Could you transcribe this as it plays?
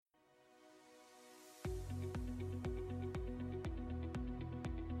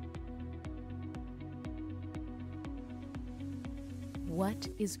What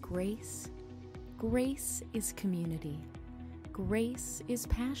is grace? Grace is community. Grace is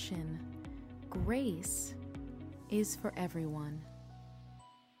passion. Grace is for everyone.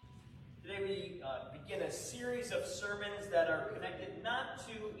 Today we begin a series of sermons that are connected not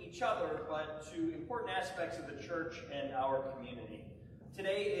to each other, but to important aspects of the church and our community.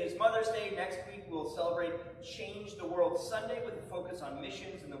 Today is Mother's Day. Next week we'll celebrate Change the World Sunday with a focus on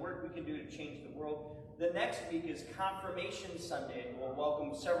missions and the work we can do to change the world. The next week is Confirmation Sunday, and we'll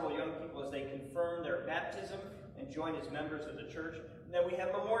welcome several young people as they confirm their baptism and join as members of the church. And then we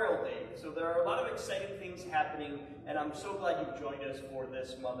have Memorial Day. So there are a lot of exciting things happening, and I'm so glad you've joined us for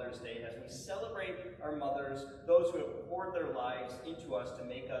this Mother's Day as we celebrate our mothers, those who have poured their lives into us to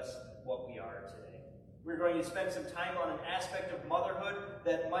make us what we are today. We're going to spend some time on an aspect of motherhood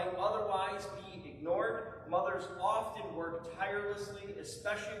that might otherwise be ignored. Mothers often work tirelessly,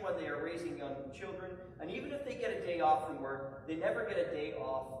 especially when they are raising young children. And even if they get a day off from work, they never get a day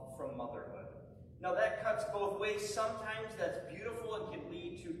off from motherhood. Now that cuts both ways. Sometimes that's beautiful and can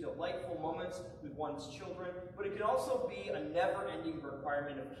lead to delightful moments with one's children, but it can also be a never-ending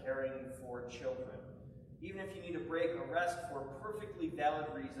requirement of caring for children. Even if you need a break or rest for perfectly valid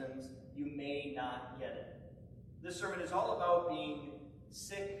reasons, you may not get it. This sermon is all about being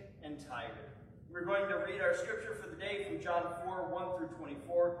sick and tired. We're going to read our scripture for the day from John 4, 1 through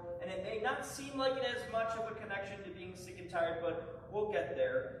 24, and it may not seem like it has much of a connection to being sick and tired, but we'll get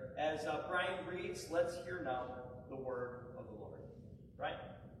there. As Brian reads, let's hear now the word of the Lord. Brian?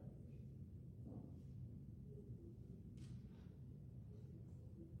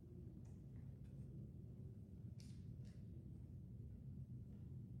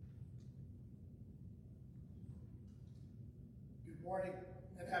 Good morning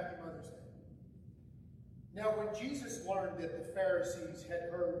and happy Mother's Day. Now when Jesus learned that the Pharisees had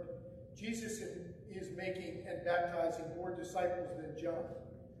heard Jesus is making and baptizing more disciples than John,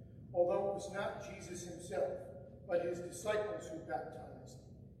 although it was not Jesus himself, but his disciples who baptized,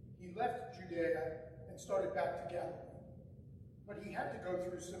 he left Judea and started back to Galilee. But he had to go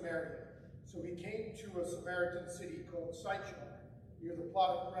through Samaria, so he came to a Samaritan city called Sychar, near the plot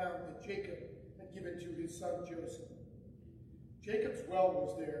of ground that Jacob had given to his son Joseph. Jacob's well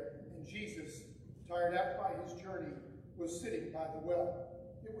was there, and Jesus, tired out by his journey, was sitting by the well.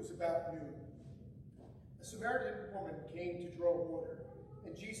 It was about noon. A Samaritan woman came to draw water,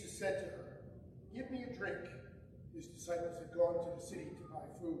 and Jesus said to her, "Give me a drink." His disciples had gone to the city to buy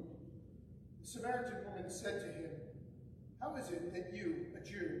food. The Samaritan woman said to him, "How is it that you, a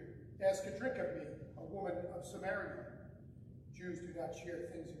Jew, ask a drink of me, a woman of Samaria?" Jews do not share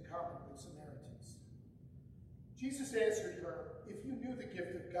things in common with Samaritans. Jesus answered her, "If you knew the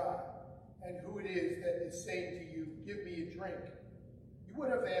gift of God, and who it is that is saying to you, 'Give me a drink,' you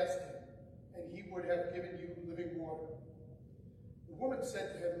would have asked him, and he would have given you living water." The woman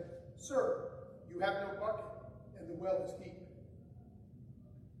said to him, "Sir, you have no bucket, and the well is deep.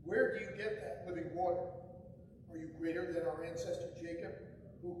 Where do you get that living water? Are you greater than our ancestor Jacob,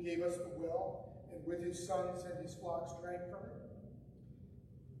 who gave us the well, and with his sons and his flocks drank from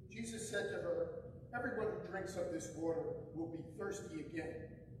it?" Jesus said to her, "Everyone who drinks of this water will be thirsty again.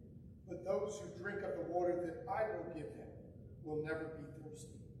 But those who drink of the water that I will give them will never be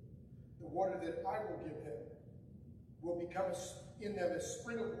thirsty. The water that I will give them will become in them a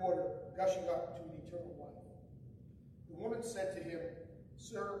spring of water gushing up to an eternal life." The woman said to him,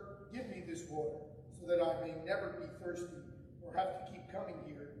 "Sir, give me this water so that I may never be thirsty or have to keep coming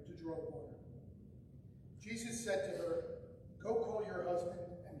here to draw water." Jesus said to her, "Go call your husband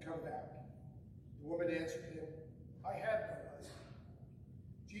and come back." The woman answered him, "I have no husband."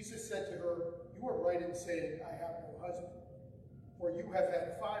 Jesus said to her, "You are right in saying, 'I have no husband,' for you have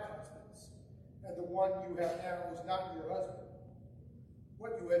had 5 husbands, and the one you have now is not your husband.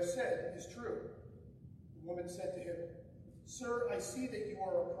 What you have said is true." The woman said to him, "Sir, I see that you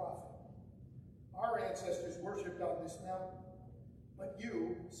are a prophet. Our ancestors worshipped on this mountain, but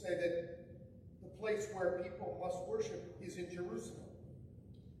you say that the place where people must worship is in Jerusalem."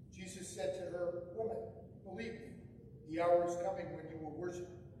 Jesus said to her, "Woman, believe me, the hour is coming when you will worship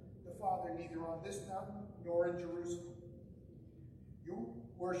the Father neither on this mountain nor in Jerusalem. You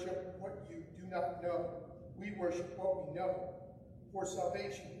worship what you do not know. We worship what we know, for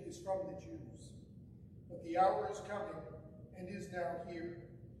salvation is from the Jews. But the hour is coming, and is now here,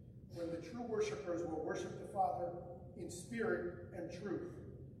 when the true worshipers will worship the Father in spirit and truth,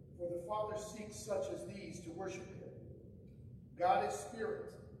 for the Father seeks such as these to worship him. God is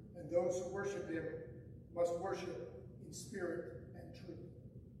spirit, and those who worship him must worship in spirit and truth."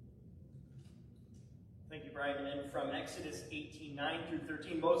 Thank you, Brian. And from Exodus 18, 9 through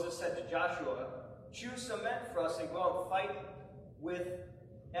 13, Moses said to Joshua, "Choose some men for us and go out and fight with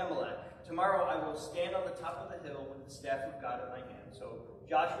Amalek. Tomorrow I will stand on the top of the hill with the staff of God in my hand. So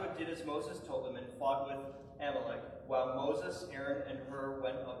Joshua did as Moses told him and fought with Amalek, while Moses, Aaron, and Hur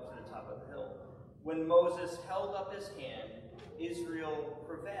went up to the top of the hill. When Moses held up his hand, Israel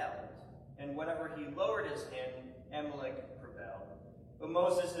prevailed, and whenever he lowered his hand, Amalek prevailed. But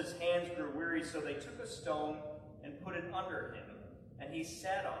Moses' hands grew weary, so they took a stone and put it under him, and he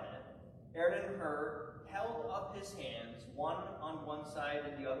sat on it. Aaron and Hur held up his hands, one on one side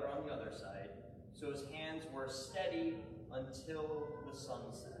and the other on the other side, so his hands were steady until the sun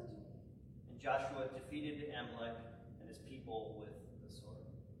set. And Joshua defeated Amalek and his people with the sword.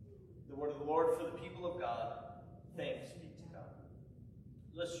 The word of the Lord for the people of God. Thanks be to God.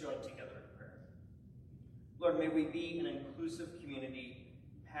 Let's join together in prayer. Lord, may we be an inclusive community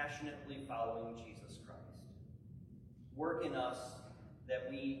passionately following Jesus Christ. Work in us that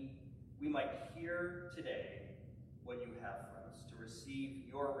we might hear today what you have for us, to receive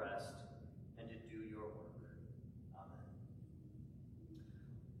your rest and to do your work. Amen.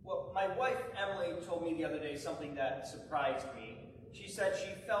 Well, my wife Emily told me the other day something that surprised me. She said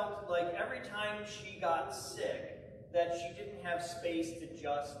she felt like every time she got sick that she didn't have space to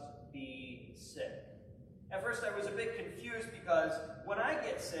just be sick. At first I was a bit confused because when I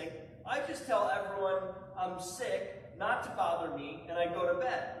get sick, I just tell everyone I'm sick, not to bother me, and I go to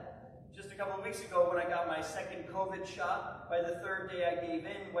bed. Just a couple of weeks ago when I got my second COVID shot, by the third day I gave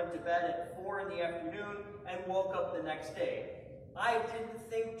in, went to bed at 4 in the afternoon, and woke up the next day. I didn't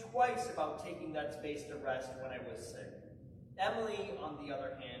think twice about taking that space to rest when I was sick. Emily, on the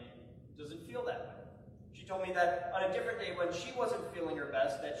other hand, doesn't feel that way. She told me that on a different day when she wasn't feeling her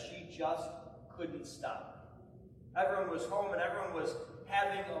best, that she just couldn't stop. Everyone was home and everyone was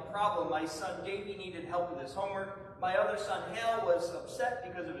having a problem. My son Davey needed help with his homework. My other son Hal was upset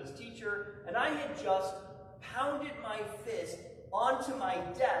because of his teacher. And I had just pounded my fist onto my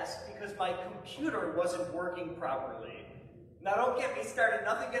desk because my computer wasn't working properly. Now don't get me started.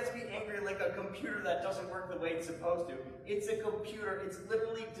 Nothing gets me angry like a computer that doesn't work the way it's supposed to. It's a computer. It's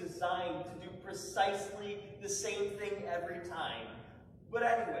literally designed to do precisely the same thing every time. But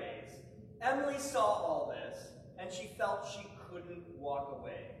anyways, Emily saw all this, and she felt she couldn't walk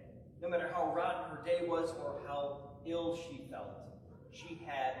away. No matter how rotten her day was or how ill she felt, she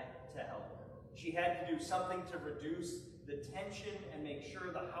had to help. She had to do something to reduce the tension and make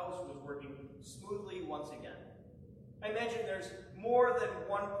sure the house was working smoothly once again. I imagine there's more than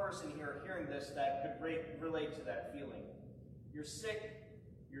one person here hearing this that could relate to that feeling. You're sick,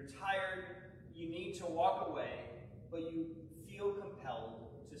 you're tired, you need to walk away, but you feel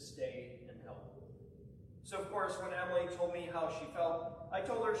compelled to stay and help. So of course, when Emily told me how she felt, I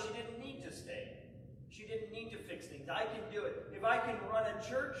told her she didn't need to stay. She didn't need to fix things. I can do it. If I can run a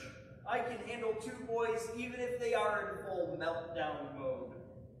church, I can handle 2 boys even if they are in full meltdown mode.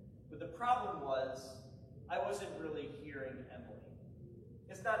 But the problem was, I wasn't really hearing Emily.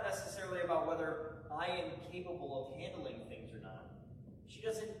 It's not necessarily about whether I am capable of handling things or not. She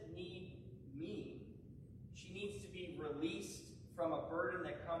doesn't need me. She needs to be released from a burden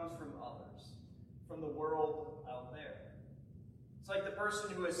that comes from others, from the world out there. It's like the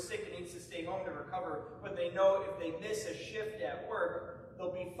person who is sick and needs to stay home to recover, but they know if they miss a shift at work,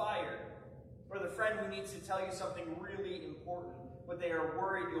 they'll be fired. Or the friend who needs to tell you something really important, but they are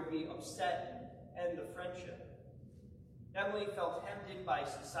worried you'll be upset and end the friendship. Emily felt hemmed in by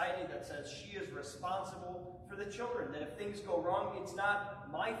society that says she is responsible for the children, that if things go wrong, it's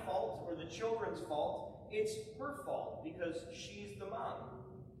not my fault or the children's fault, it's her fault because she's the mom.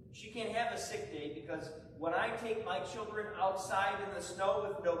 She can't have a sick day because when I take my children outside in the snow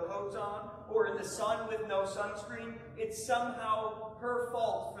with no coats on or in the sun with no sunscreen, it's somehow her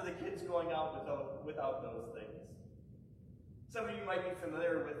fault for the kids going out without those things. Some of you might be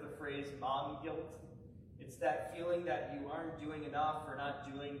familiar with the phrase mom guilt. It's that feeling that you aren't doing enough or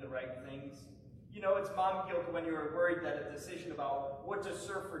not doing the right things. You know, it's mom guilt when you are worried that a decision about what to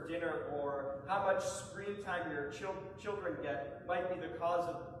serve for dinner or how much screen time your children get might be the cause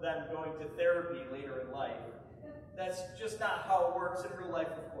of them going to therapy later in life. That's just not how it works in real life,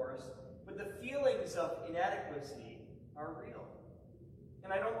 of course. But the feelings of inadequacy are real.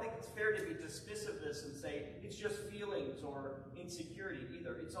 And I don't think it's fair to be dismissive of this and say it's just feelings or insecurity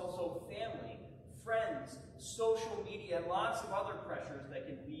either. It's also family, friends, social media, and lots of other pressures that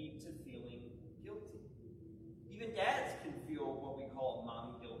can lead to feeling guilty. Even dads can feel what we call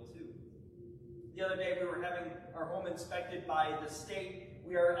mom guilt too. The other day we were having our home inspected by the state.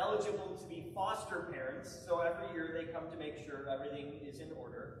 We are eligible to be foster parents, so every year they come to make sure everything is in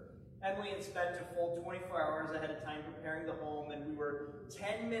order. Emily had spent a full 24 hours ahead of time preparing the home, and we were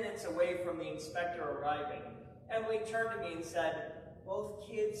 10 minutes away from the inspector arriving. Emily turned to me and said, "Both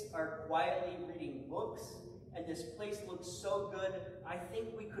kids are quietly reading books, and this place looks so good, I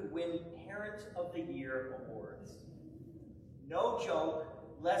think we could win Parent of the Year awards." No joke,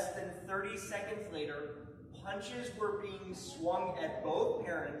 less than 30 seconds later, punches were being swung at both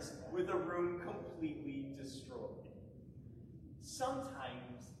parents with the room completely destroyed.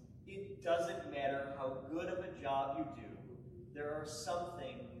 Sometimes it doesn't matter how good of a job you do, there are some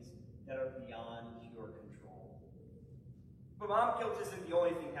things that are beyond your control. But mom guilt isn't the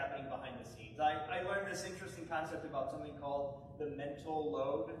only thing happening behind the scenes. I learned this interesting concept about something called the mental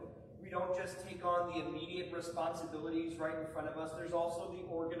load. We don't just take on the immediate responsibilities right in front of us. There's also the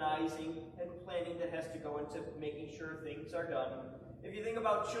organizing and planning that has to go into making sure things are done. If you think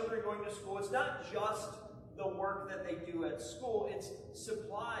about children going to school, it's not just the work that they do at school. It's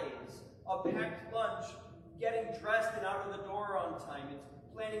supplies, a packed lunch, getting dressed and out of the door on time. It's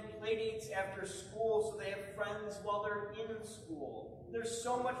planning play dates after school so they have friends while they're in school. There's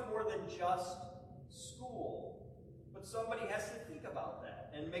so much more than just school. But somebody has to think about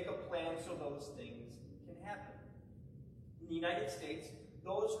that and make a plan so those things can happen. In the United States,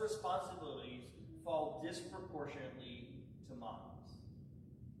 those responsibilities fall disproportionately to moms.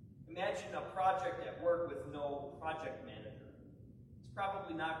 Imagine a project at work with no project manager. It's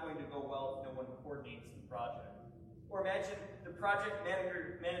probably not going to go well if no one coordinates the project. Or imagine the project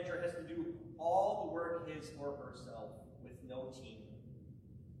manager has to do all the work his or herself with no team.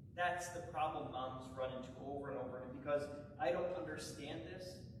 That's the problem moms run into over and over. And because I don't understand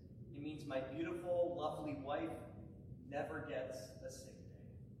this, it means my beautiful, lovely wife never gets a sick day.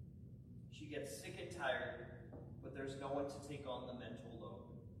 She gets sick and tired, but there's no one to take on the mental load.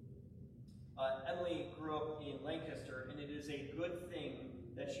 Emily grew up in Lancaster, and it is a good thing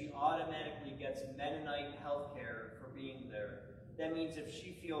that she automatically gets Mennonite health care for being there. That means if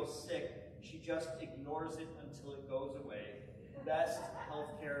she feels sick, she just ignores it until it goes away. Best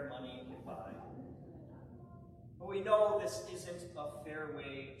health care money can buy. But we know this isn't a fair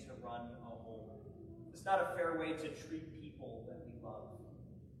way to run a home. It's not a fair way to treat people that we love.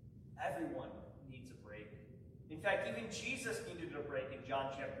 Everyone needs a break. In fact, even Jesus needed a break in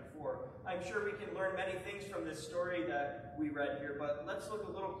John chapter 4. I'm sure we can learn many things from this story that we read here, but let's look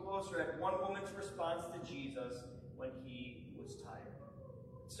a little closer at one woman's response to Jesus when he was tired.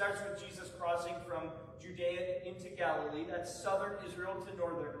 It starts with Jesus crossing from Judea into Galilee. That's southern Israel to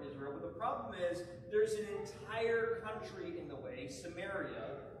northern Israel. But the problem is there's an entire country in the way,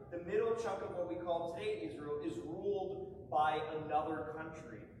 Samaria. The middle chunk of what we call today Israel is ruled by another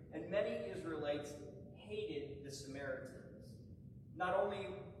country. And many Israelites hated the Samaritans. Not only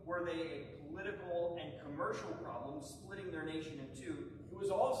were they a political and commercial problem, splitting their nation in two, it was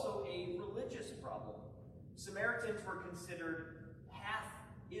also a religious problem. Samaritans were considered half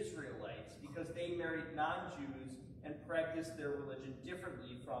Israelites because they married non-Jews and practiced their religion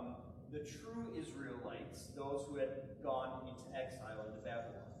differently from the true Israelites, those who had gone into exile into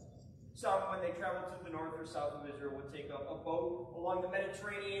Babylon. Some, when they traveled to the north or south of Israel, would take a boat along the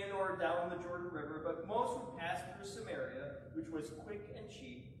Mediterranean or down the Jordan River, but most would pass through Samaria, which was quick and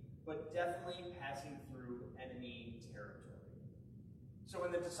cheap, but definitely passing through enemy territory. So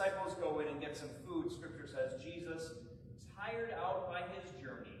when the disciples go in and get some food, Scripture says Jesus, tired out by his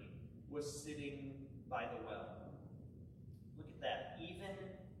journey, was sitting by the well. Look at that. Even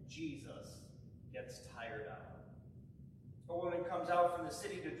Jesus gets tired out. A woman comes out from the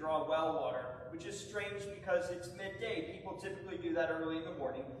city to draw well water, which is strange because it's midday. People typically do that early in the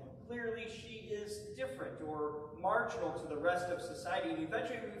morning. Clearly, she is different or marginal to the rest of society. And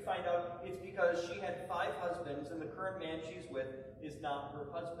eventually we find out it's because she had 5 husbands and the current man she's with is not her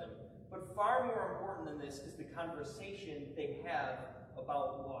husband. But far more important than this is the conversation they have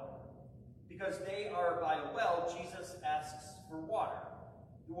about water. Because they are by a well, Jesus asks for water.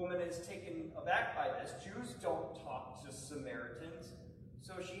 The woman is taken aback by this. Jews don't talk to Samaritans.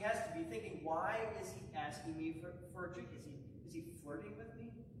 So she has to be thinking, why is he asking me for a drink? Is he flirting with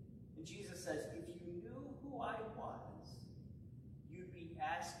me? And Jesus says, if you knew who I was, you'd be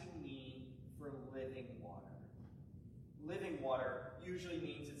asking me for living water. Living water usually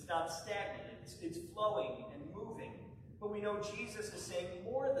means it's not stagnant. It's flowing and moving. But we know Jesus is saying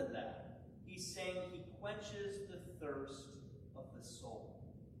more than that. He's saying he quenches the thirst of the soul.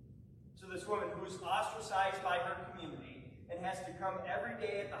 So this woman who's ostracized by her community and has to come every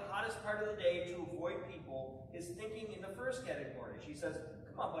day at the hottest part of the day to avoid people is thinking in the first category. She says,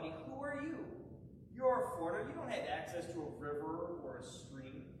 come on, buddy, who are you? You're a foreigner. You don't have access to a river or a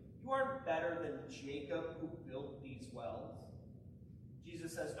stream. You aren't better than Jacob who built these wells.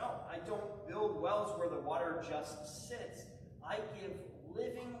 Jesus says, no, I don't build wells where the water just sits. I give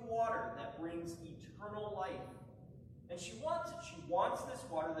living water that brings eternal life And she wants it. She wants this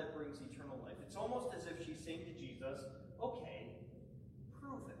water that brings eternal life. It's almost as if she's saying to Jesus, okay,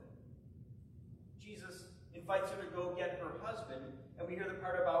 prove it. Jesus invites her to go get her husband, and we hear the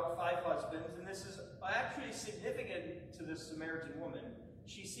part about 5 husbands, and this is actually significant to this Samaritan woman.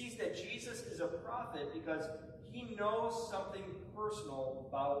 She sees that Jesus is a prophet because he knows something personal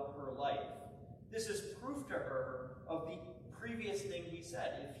about her life. This is proof to her of the previous thing he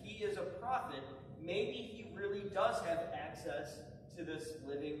said. If he is a prophet, maybe he really does have access to this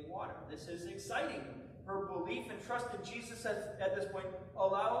living water. This is exciting. Her belief and trust in Jesus at this point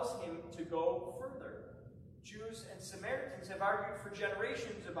allows him to go further. Jews and Samaritans have argued for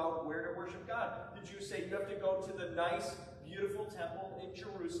generations about where to worship God. The Jews say you have to go to the nice, beautiful temple in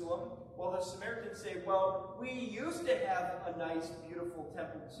Jerusalem, while the Samaritans say, well, we used to have a nice, beautiful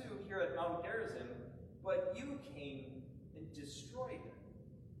temple too here at Mount Gerizim, but you came and destroyed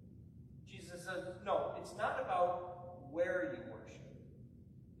it. Jesus says, no, it's not about where you worship.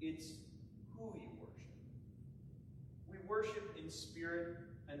 It's who you worship. We worship in spirit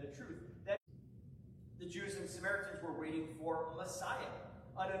and the truth. The Jews and Samaritans were waiting for a Messiah,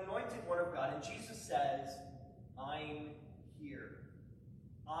 an anointed one of God. And Jesus says, I'm here.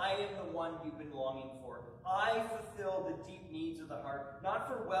 I am the one you've been longing for. I fulfill the deep needs of the heart, not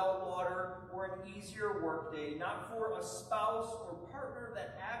for well water or an easier workday, not for a spouse or partner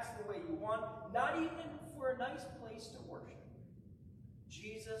that acts the way you want, not even for a nice place to worship.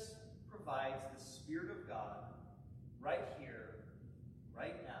 Jesus provides the Spirit of God right here,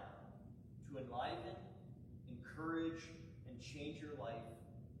 right now, to enliven, encourage, and change your life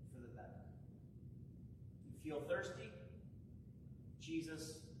for the better. You feel thirsty?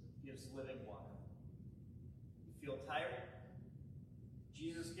 Jesus gives living water. You feel tired?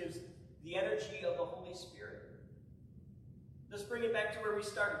 Jesus gives the energy of the Holy Spirit. Let's bring it back to where we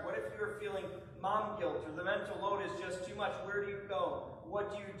started. What if you're feeling mom guilt or the mental load is just too much? Where do you go?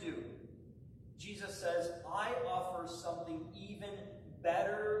 What do you do? Jesus says, I offer something even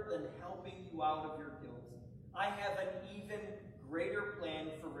better than helping you out of your guilt. I have an even greater plan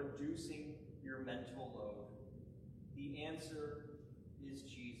for reducing your mental load. The answer is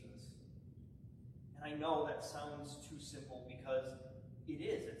Jesus. And I know that sounds too simple because it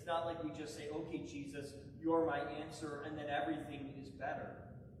is. It's not like we just say, okay, Jesus, you're my answer, and then everything is better.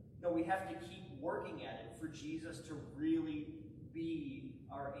 No, we have to keep working at it for Jesus to really be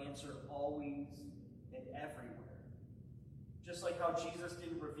our answer always and everywhere. Just like how Jesus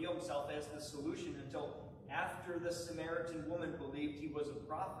didn't reveal himself as the solution until after the Samaritan woman believed he was a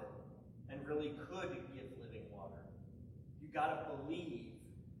prophet and really could give living water. You got to believe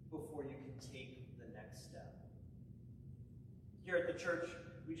before you can take the next step. Here at the church,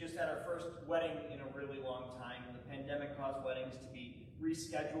 we just had our first wedding in a really long time. The pandemic caused weddings to be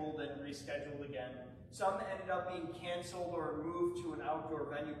rescheduled and rescheduled again. Some ended up being canceled or moved to an outdoor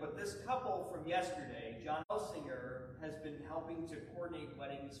venue, but this couple from yesterday, John Elsinger, has been helping to coordinate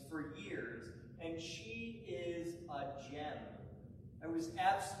weddings for years, and she is a gem. I was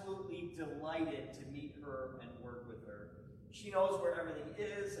absolutely delighted to meet her and work with her. She knows where everything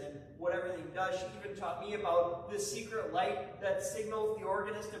is and what everything does. She even taught me about the secret light that signals the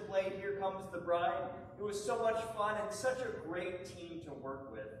organist to play Here Comes the Bride. It was so much fun and such a great team to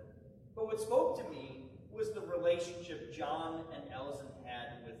work with. But what spoke to me was the relationship John and Elson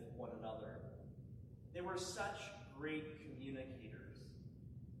had with one another. They were such great communicators.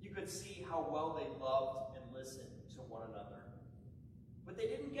 You could see how well they loved and listened to one another. But they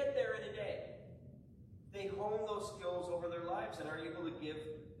didn't get there in a day. They hone those skills over their lives and are able to give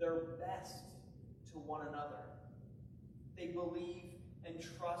their best to one another. They believe and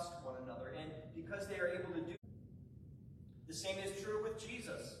trust one another, and because they are able to do the same is true with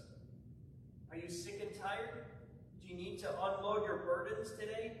Jesus. Are you sick and tired? Do you need to unload your burdens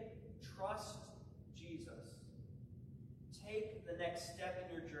today? Trust Jesus. Take the next step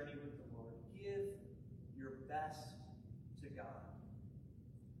in your journey with the Lord. Give your best to God.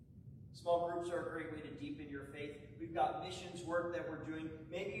 Small groups are a great way to deepen your faith. We've got missions work that we're doing.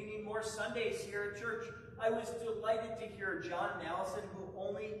 Maybe you need more Sundays here at church. I was delighted to hear John and Allison, who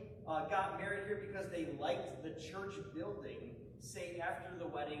only got married here because they liked the church building, say after the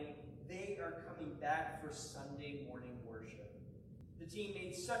wedding, they are coming back for Sunday morning worship. The team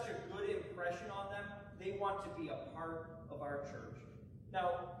made such a good impression on them, they want to be a part of our church.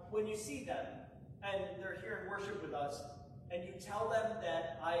 Now, when you see them, and they're here in worship with us, and you tell them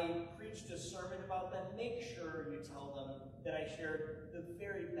that I preached a sermon about them, make sure you tell them that I shared the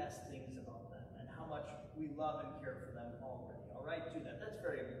very best things about them and how much we love and care for them already. All right? Do that. That's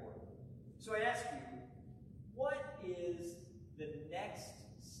very important. So I ask you, what is the next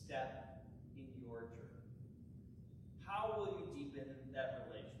step in your journey?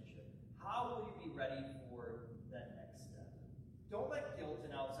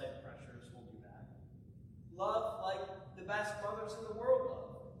 outside pressures will do that. Love like the best brothers in the world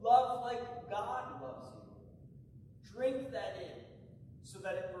love. Love like God loves you. Drink that in so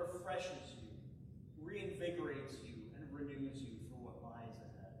that it refreshes you, reinvigorates you, and renews you for what lies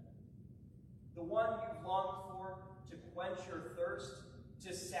ahead. The one you've longed for to quench your thirst,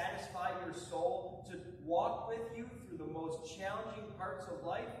 to satisfy your soul, to walk with you through the most challenging parts of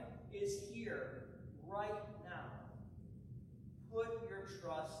life is here, right now. Put your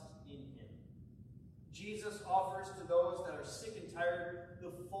trust in him. Jesus offers to those that are sick and tired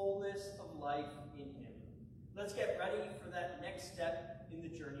the fullness of life in him. Let's get ready for that next step in the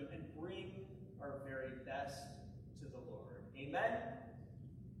journey and bring our very best to the Lord. Amen?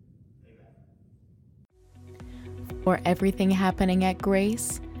 Amen. For everything happening at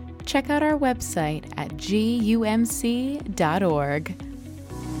Grace, check out our website at gumc.org.